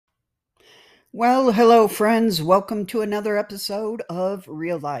Well, hello, friends. Welcome to another episode of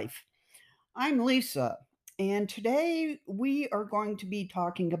Real Life. I'm Lisa, and today we are going to be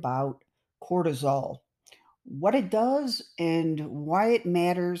talking about cortisol, what it does, and why it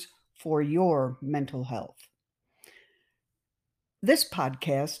matters for your mental health. This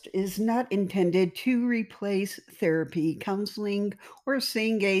podcast is not intended to replace therapy, counseling, or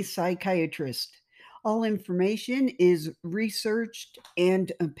seeing a psychiatrist. All information is researched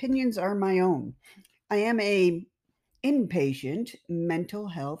and opinions are my own. I am a inpatient mental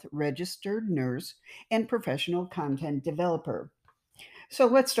health registered nurse and professional content developer. So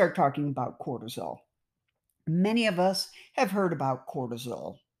let's start talking about cortisol. Many of us have heard about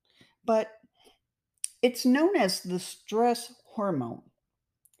cortisol, but it's known as the stress hormone.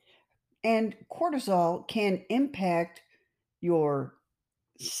 And cortisol can impact your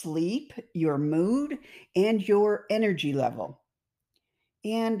sleep, your mood, and your energy level.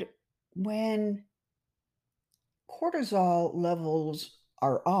 And when cortisol levels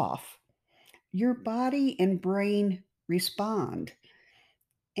are off, your body and brain respond.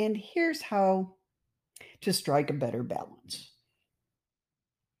 And here's how to strike a better balance.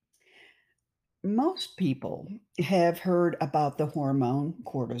 Most people have heard about the hormone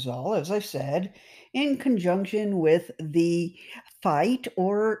cortisol, as I said, in conjunction with the fight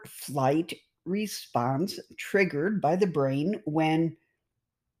or flight response triggered by the brain when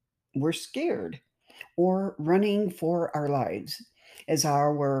we're scared or running for our lives, as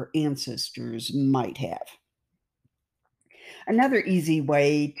our ancestors might have. Another easy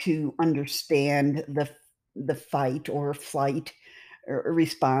way to understand the fight or flight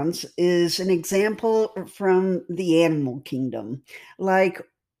response is an example from the animal kingdom, like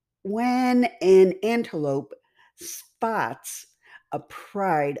when an antelope spots a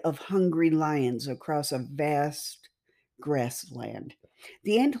pride of hungry lions across a vast grassland.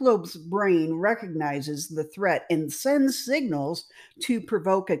 The antelope's brain recognizes the threat and sends signals to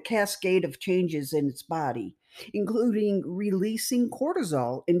provoke a cascade of changes in its body, including releasing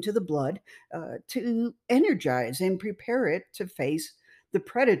cortisol into the blood to energize and prepare it to face the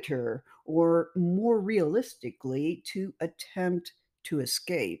predator, or more realistically, to attempt to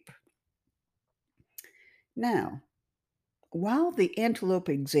escape. Now, while the antelope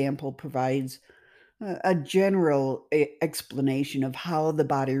example provides a general explanation of how the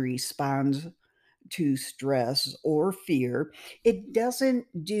body responds to stress or fear, it doesn't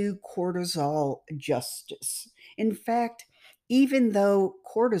do cortisol justice. In fact, even though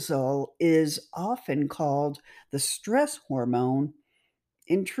cortisol is often called the stress hormone,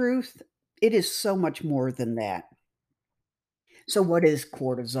 in truth, it is so much more than that. So, what is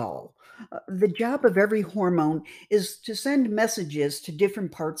cortisol? The job of every hormone is to send messages to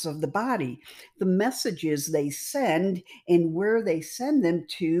different parts of the body. The messages they send and where they send them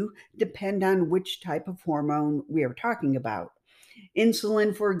to depend on which type of hormone we are talking about.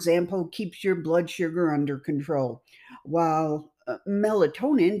 Insulin, for example, keeps your blood sugar under control, while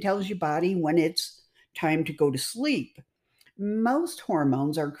melatonin tells your body when it's time to go to sleep. Most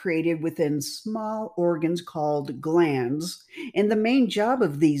hormones are created within small organs called glands, and the main job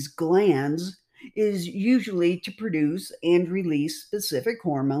of these glands is usually to produce and release specific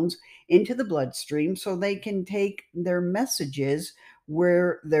hormones into the bloodstream so they can take their messages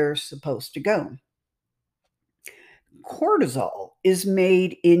where they're supposed to go. Cortisol is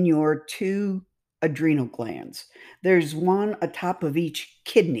made in your two adrenal glands. There's one atop of each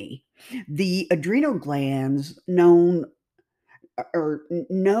kidney. The adrenal glands, known or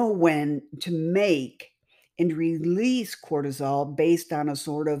know when to make and release cortisol based on a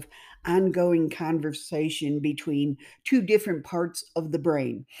sort of ongoing conversation between two different parts of the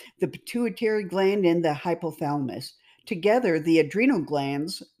brain, the pituitary gland and the hypothalamus. Together, the adrenal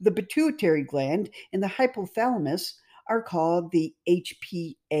glands, the pituitary gland, and the hypothalamus are called the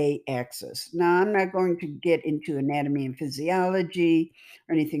HPA axis. Now, I'm not going to get into anatomy and physiology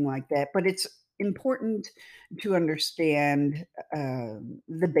or anything like that, but it's important to understand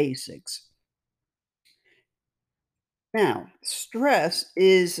the basics. Now, stress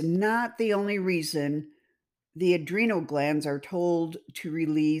is not the only reason the adrenal glands are told to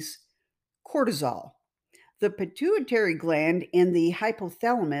release cortisol. The pituitary gland and the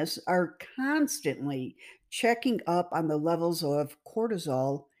hypothalamus are constantly checking up on the levels of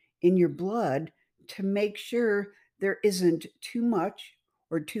cortisol in your blood to make sure there isn't too much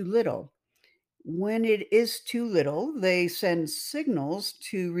or too little. When it is too little, they send signals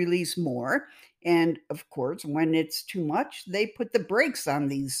to release more. And of course, when it's too much, they put the brakes on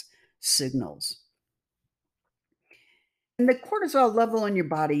these signals. And the cortisol level in your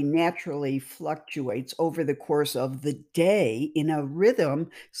body naturally fluctuates over the course of the day in a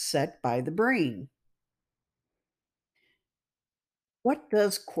rhythm set by the brain. What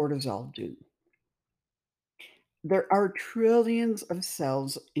does cortisol do? There are trillions of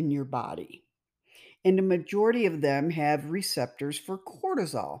cells in your body, and a majority of them have receptors for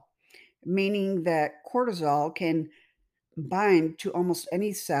cortisol, meaning that cortisol can bind to almost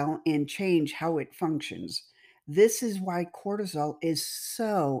any cell and change how it functions. This is why cortisol is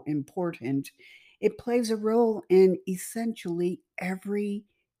so important. It plays a role in essentially every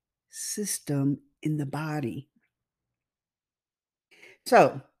system in the body.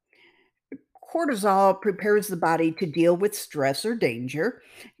 So, cortisol prepares the body to deal with stress or danger.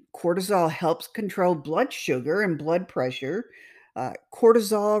 Cortisol helps control blood sugar and blood pressure.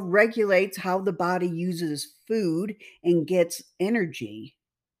 Cortisol regulates how the body uses food and gets energy,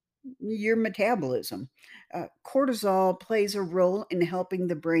 your metabolism. Cortisol plays a role in helping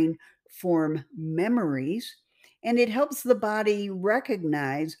the brain form memories, and it helps the body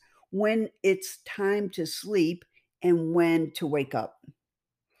recognize when it's time to sleep and when to wake up.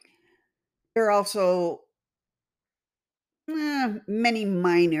 There are also many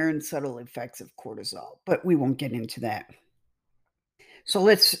minor and subtle effects of cortisol, but we won't get into that. So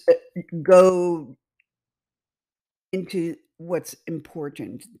let's go into what's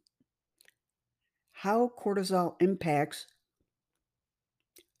important, how cortisol impacts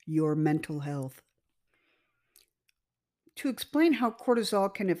your mental health. To explain how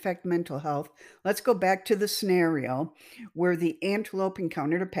cortisol can affect mental health, let's go back to the scenario where the antelope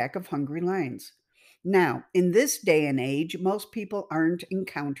encountered a pack of hungry lions. Now, in this day and age, most people aren't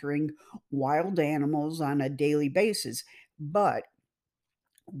encountering wild animals on a daily basis, but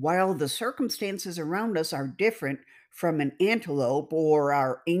while the circumstances around us are different from an antelope or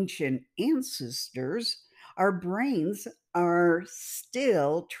our ancient ancestors, our brains are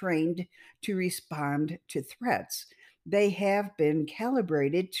still trained to respond to threats. They have been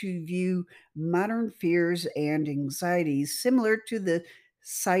calibrated to view modern fears and anxieties similar to the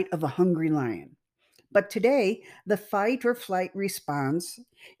sight of a hungry lion. But today, the fight or flight response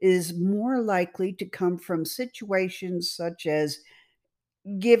is more likely to come from situations such as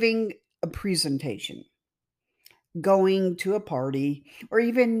giving a presentation, going to a party, or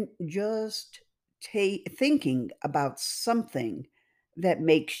even just thinking about something that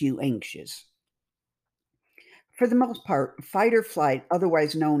makes you anxious. For the most part, fight or flight,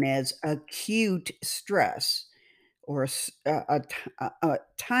 otherwise known as acute stress or a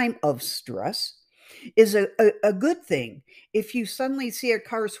time of stress, is a good thing. If you suddenly see a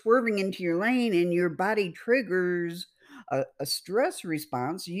car swerving into your lane and your body triggers a stress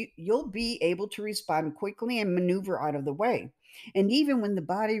response, you'll be able to respond quickly and maneuver out of the way. And even when the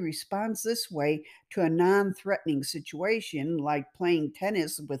body responds this way to a non threatening situation, like playing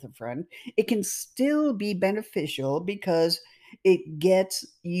tennis with a friend, it can still be beneficial because it gets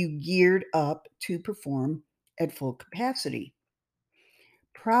you geared up to perform at full capacity.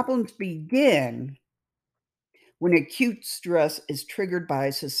 Problems begin when acute stress is triggered by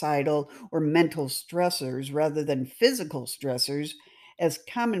societal or mental stressors rather than physical stressors, as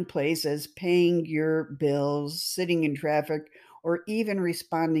commonplace as paying your bills, sitting in traffic, or even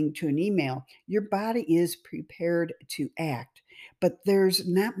responding to an email. Your body is prepared to act, but there's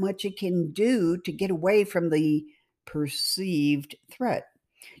not much it can do to get away from the perceived threat.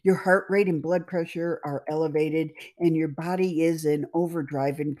 Your heart rate and blood pressure are elevated, and your body is in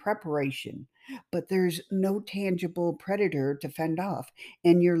overdrive in preparation. But there's no tangible predator to fend off,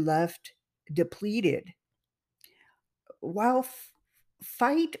 and you're left depleted. While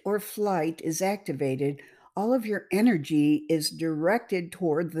fight or flight is activated, all of your energy is directed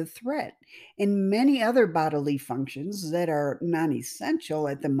toward the threat, and many other bodily functions that are non essential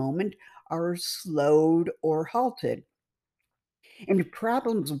at the moment are slowed or halted. And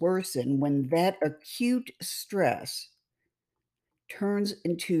problems worsen when that acute stress turns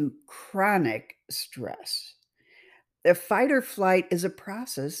into chronic stress. The fight or flight is a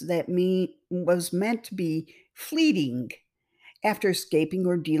process that was meant to be fleeting. After escaping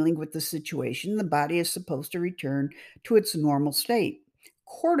or dealing with the situation, the body is supposed to return to its normal state.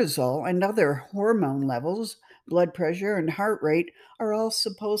 Cortisol and other hormone levels, blood pressure, and heart rate are all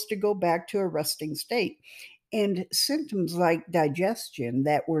supposed to go back to a resting state. And symptoms like digestion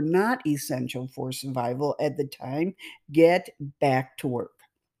that were not essential for survival at the time get back to work.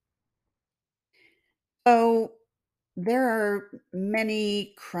 So, there are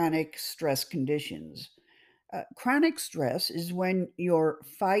many chronic stress conditions. Chronic stress is when your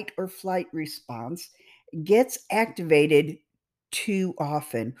fight or flight response gets activated too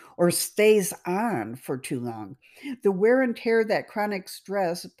often or stays on for too long. The wear and tear that chronic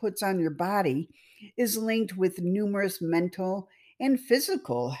stress puts on your body is linked with numerous mental and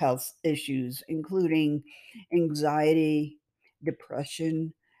physical health issues, including anxiety,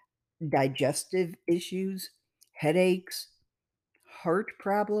 depression, digestive issues, headaches, heart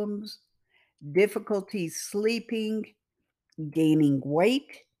problems, difficulty sleeping, gaining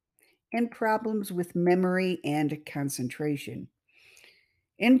weight, and problems with memory and concentration.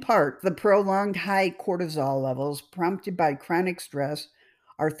 In part, the prolonged high cortisol levels prompted by chronic stress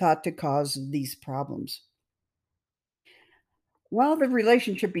are thought to cause these problems. While the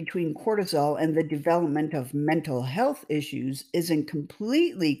relationship between cortisol and the development of mental health issues isn't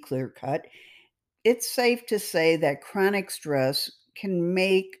completely clear cut, it's safe to say that chronic stress can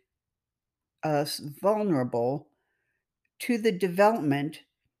make us vulnerable to the development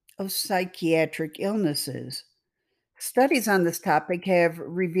of psychiatric illnesses. Studies on this topic have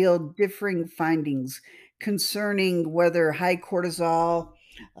revealed differing findings concerning whether high cortisol,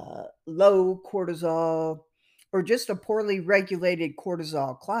 low cortisol, or just a poorly regulated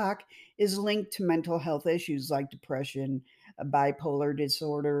cortisol clock is linked to mental health issues like depression, bipolar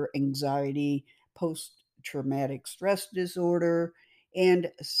disorder, anxiety, post traumatic stress disorder, and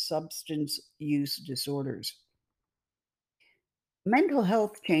substance use disorders. Mental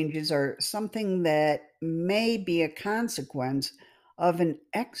health changes are something that may be a consequence of an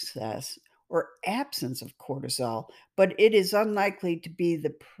excess or absence of cortisol, but it is unlikely to be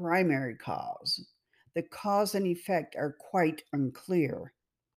the primary cause. The cause and effect are quite unclear.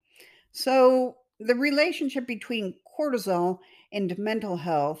 So, the relationship between cortisol and mental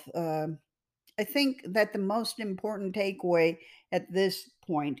health, I think that the most important takeaway at this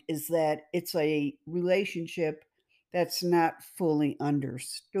point is that it's a relationship that's not fully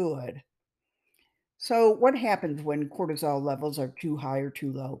understood. So, what happens when cortisol levels are too high or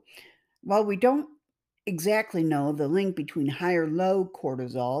too low? While we don't exactly know the link between high or low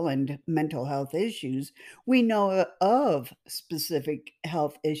cortisol and mental health issues, we know of specific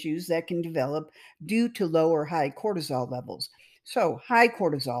health issues that can develop due to low or high cortisol levels. So, high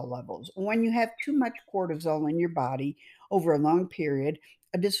cortisol levels. When you have too much cortisol in your body over a long period,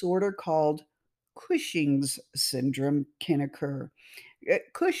 a disorder called Cushing's syndrome can occur.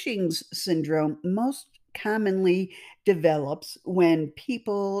 Cushing's syndrome most commonly develops when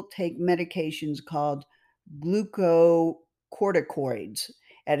people take medications called glucocorticoids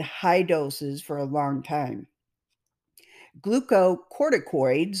at high doses for a long time.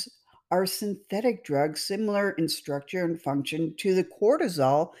 Glucocorticoids are synthetic drugs similar in structure and function to the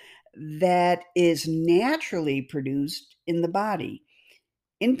cortisol that is naturally produced in the body.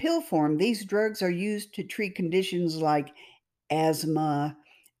 In pill form, these drugs are used to treat conditions like asthma,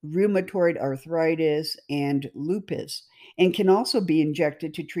 rheumatoid arthritis, and lupus, and can also be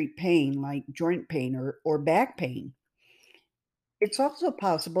injected to treat pain like joint pain or back pain. It's also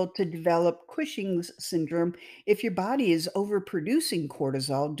possible to develop Cushing's syndrome if your body is overproducing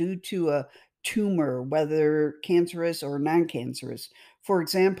cortisol due to a tumor, whether cancerous or non cancerous. For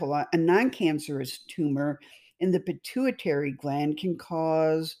example, a non cancerous tumor in the pituitary gland can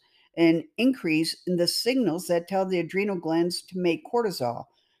cause an increase in the signals that tell the adrenal glands to make cortisol.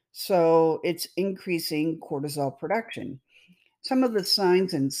 So it's increasing cortisol production. Some of the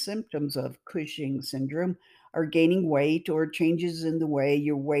signs and symptoms of Cushing syndrome are gaining weight or changes in the way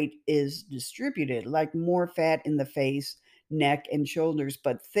your weight is distributed, like more fat in the face, neck, and shoulders,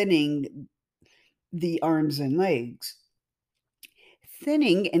 but thinning the arms and legs.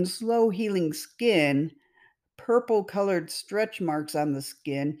 Thinning and slow healing skin, purple colored stretch marks on the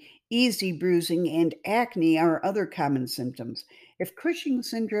skin, easy bruising, and acne are other common symptoms. If Cushing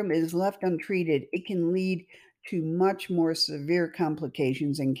syndrome is left untreated, it can lead to much more severe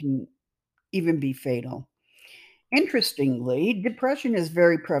complications and can even be fatal. Interestingly, depression is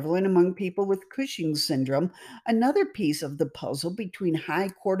very prevalent among people with Cushing's syndrome, another piece of the puzzle between high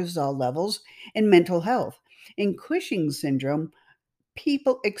cortisol levels and mental health. In Cushing's syndrome,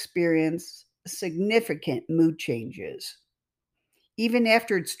 people experience significant mood changes. Even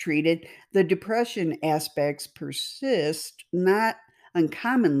after it's treated, the depression aspects persist, not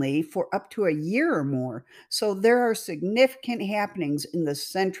uncommonly, for up to a year or more. So there are significant happenings in the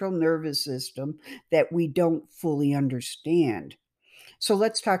central nervous system that we don't fully understand. So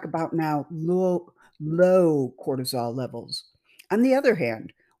let's talk about now low cortisol levels. On the other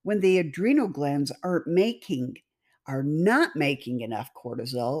hand, when the adrenal glands are not making enough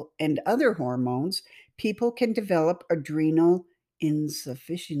cortisol and other hormones, people can develop adrenal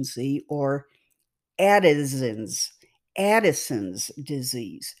insufficiency or Addison's Addison's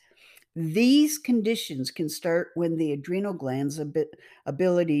disease. These conditions can start when the adrenal gland's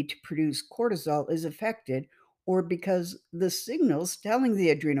ability to produce cortisol is affected, or because the signals telling the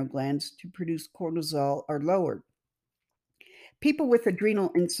adrenal glands to produce cortisol are lowered. People with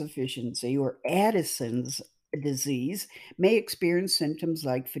adrenal insufficiency or Addison's disease may experience symptoms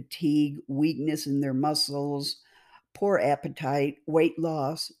like fatigue, weakness in their muscles, poor appetite, weight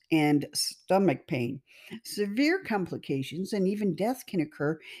loss, and stomach pain. Severe complications and even death can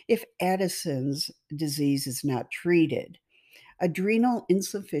occur if Addison's disease is not treated. Adrenal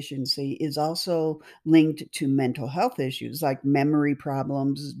insufficiency is also linked to mental health issues like memory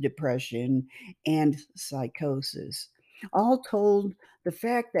problems, depression, and psychosis. All told, the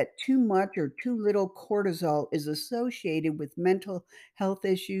fact that too much or too little cortisol is associated with mental health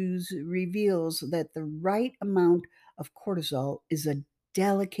issues reveals that the right amount of cortisol is a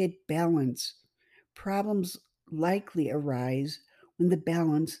delicate balance. Problems likely arise when the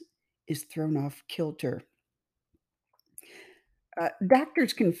balance is thrown off kilter.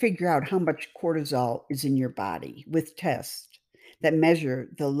 Doctors can figure out how much cortisol is in your body with tests that measure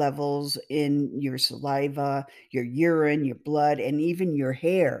the levels in your saliva, your urine, your blood, and even your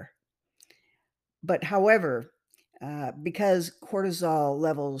hair. But however, because cortisol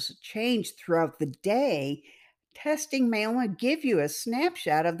levels change throughout the day, testing may only give you a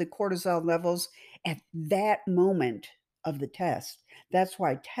snapshot of the cortisol levels at that moment of the test. That's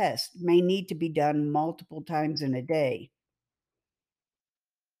why tests may need to be done multiple times in a day.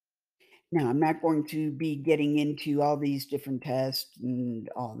 Now, I'm not going to be getting into all these different tests and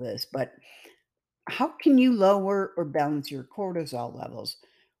all this, but how can you lower or balance your cortisol levels?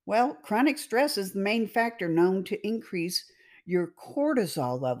 Well, chronic stress is the main factor known to increase your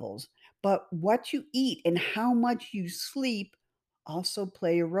cortisol levels, but what you eat and how much you sleep also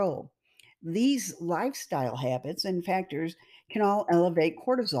play a role. These lifestyle habits and factors can all elevate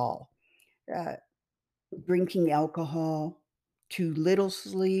cortisol. Uh, Drinking alcohol, too little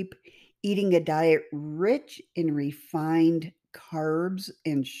sleep, eating a diet rich in refined carbs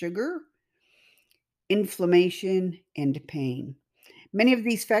and sugar, inflammation, and pain. Many of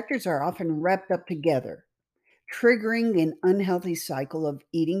these factors are often wrapped up together, triggering an unhealthy cycle of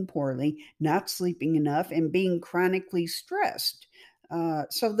eating poorly, not sleeping enough, and being chronically stressed.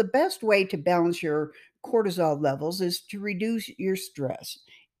 So, the best way to balance your cortisol levels is to reduce your stress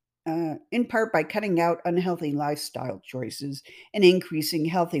in part by cutting out unhealthy lifestyle choices and increasing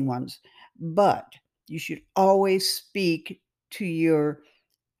healthy ones. But you should always speak to your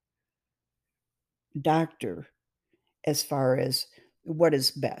doctor as far as what is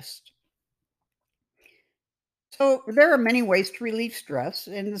best. So, there are many ways to relieve stress,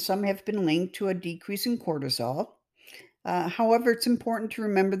 and some have been linked to a decrease in cortisol. However, it's important to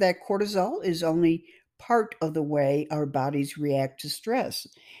remember that cortisol is only part of the way our bodies react to stress.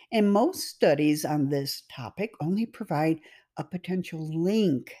 And most studies on this topic only provide a potential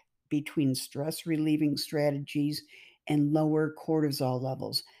link between stress relieving strategies and lower cortisol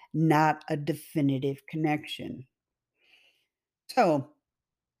levels, not a definitive connection. So,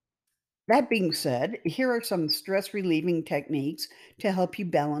 that being said, here are some stress relieving techniques to help you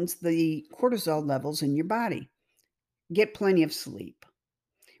balance the cortisol levels in your body. Get plenty of sleep.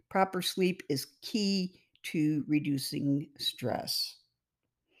 Proper sleep is key to reducing stress.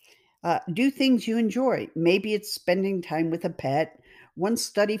 Do things you enjoy. Maybe it's spending time with a pet. One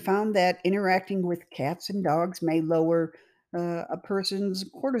study found that interacting with cats and dogs may lower a person's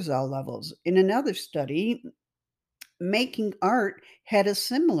cortisol levels. In another study, making art had a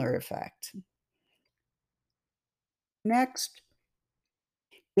similar effect. Next,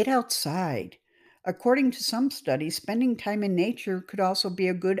 get outside. According to some studies, spending time in nature could also be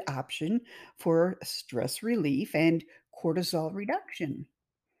a good option for stress relief and cortisol reduction.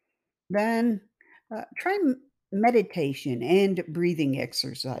 Then try meditation and breathing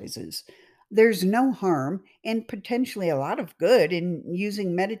exercises. There's no harm and potentially a lot of good in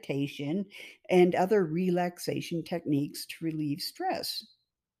using meditation and other relaxation techniques to relieve stress.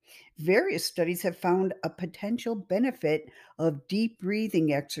 Various studies have found a potential benefit of deep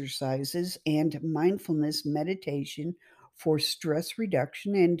breathing exercises and mindfulness meditation for stress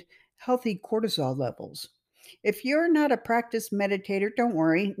reduction and healthy cortisol levels. If you're not a practiced meditator, don't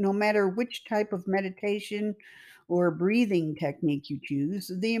worry. No matter which type of meditation or breathing technique you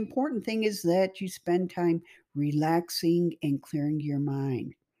choose, the important thing is that you spend time relaxing and clearing your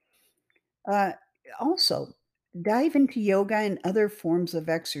mind. Uh, Also, dive into yoga and other forms of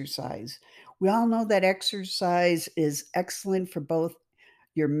exercise. We all know that exercise is excellent for both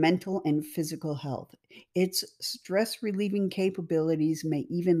your mental and physical health. Its stress relieving capabilities may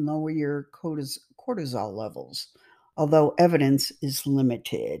even lower your cortisol levels, although evidence is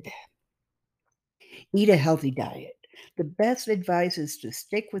limited. Eat a healthy diet. The best advice is to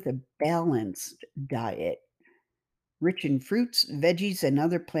stick with a balanced diet rich in fruits, veggies, and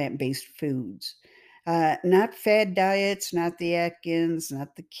other plant based foods. Not fad diets, not the Atkins,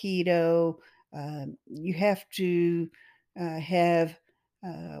 not the keto. You have to have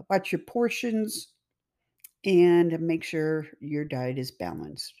watch your portions and make sure your diet is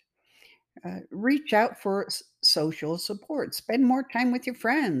balanced. Reach out for social support. Spend more time with your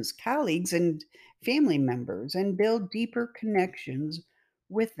friends, colleagues, and family members, and build deeper connections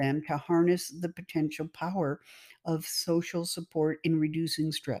with them to harness the potential power of social support in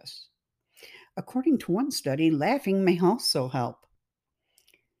reducing stress. According to one study, laughing may also help.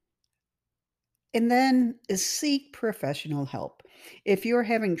 And then seek professional help. If you're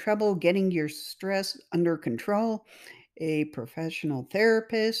having trouble getting your stress under control, a professional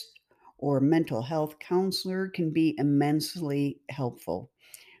therapist or mental health counselor can be immensely helpful.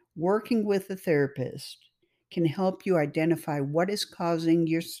 Working with a therapist can help you identify what is causing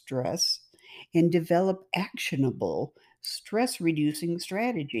your stress and develop actionable stress reducing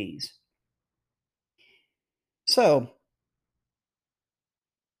strategies. So,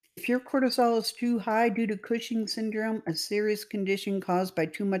 if your cortisol is too high due to Cushing syndrome, a serious condition caused by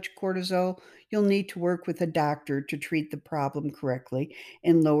too much cortisol, you'll need to work with a doctor to treat the problem correctly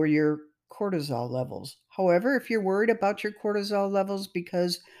and lower your cortisol levels. However, if you're worried about your cortisol levels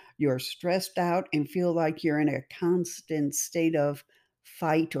because you're stressed out and feel like you're in a constant state of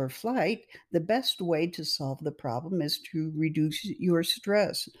fight or flight, the best way to solve the problem is to reduce your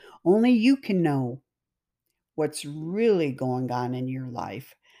stress. Only you can know what's really going on in your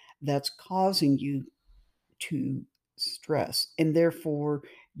life that's causing you to stress, and therefore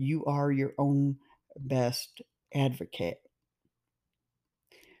you are your own best advocate.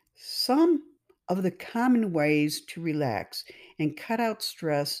 Some of the common ways to relax and cut out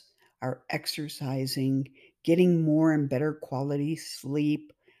stress are exercising, getting more and better quality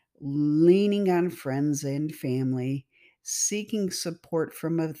sleep, leaning on friends and family, seeking support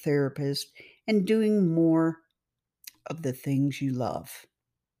from a therapist, and doing more of the things you love.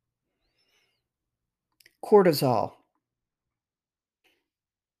 Cortisol,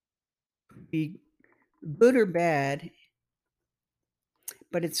 be good or bad,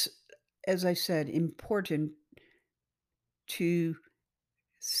 but it's, as I said, important to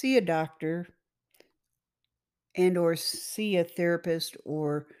see a doctor and or see a therapist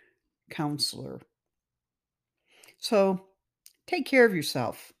or counselor. So, take care of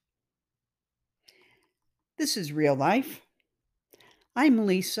yourself. This is real life. I'm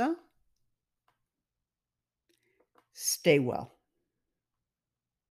Lisa. Stay well.